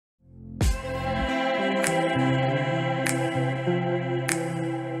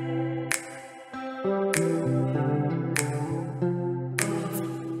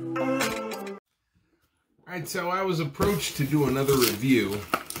Alright, so I was approached to do another review,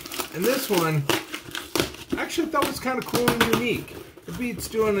 and this one I actually thought was kind of cool and unique. It beats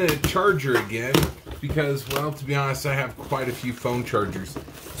doing a charger again, because, well, to be honest, I have quite a few phone chargers.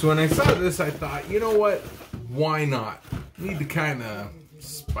 So when I saw this, I thought, you know what, why not? Need to kind of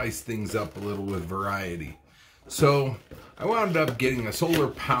spice things up a little with variety. So I wound up getting a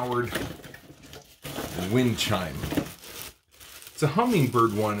solar-powered wind chime. It's a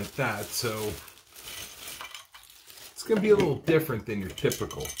Hummingbird one at that, so it's going to be a little different than your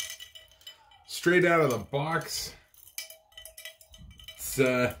typical. Straight out of the box, it's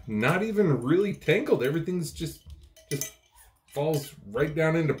not even really tangled. Everything's just falls right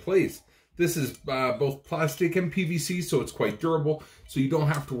down into place. This is both plastic and PVC, so it's quite durable. So you don't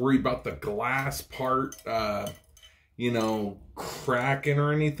have to worry about the glass part, you know, cracking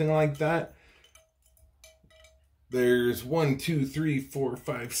or anything like that. There's 1, 2, 3, 4,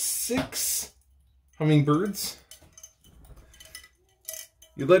 5, 6 hummingbirds.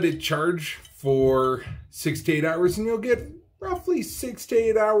 You let it charge for 6 to 8 hours and you'll get roughly 6 to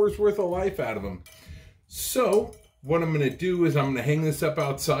 8 hours worth of life out of them. So what I'm going to do is I'm going to hang this up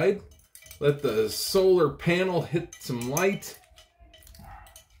outside, let the solar panel hit some light,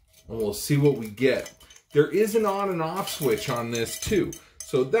 and we'll see what we get. There is an on and off switch on this too.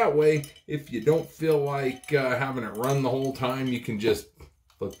 So that way, if you don't feel like having it run the whole time, you can just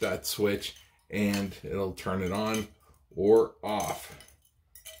flip that switch and it'll turn it on or off.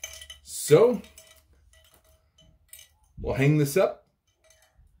 So we'll hang this up,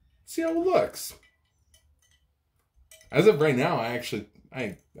 see how it looks. As of right now, I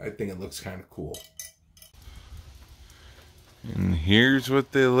think it looks kind of cool. And here's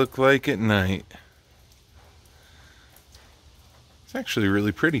what they look like at night. It's actually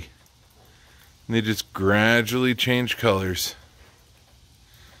really pretty. And they just gradually change colors.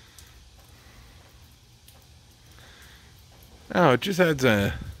 Oh, it just adds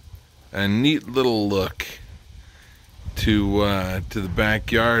a neat little look to the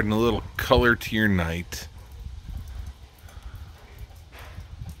backyard and a little color to your night.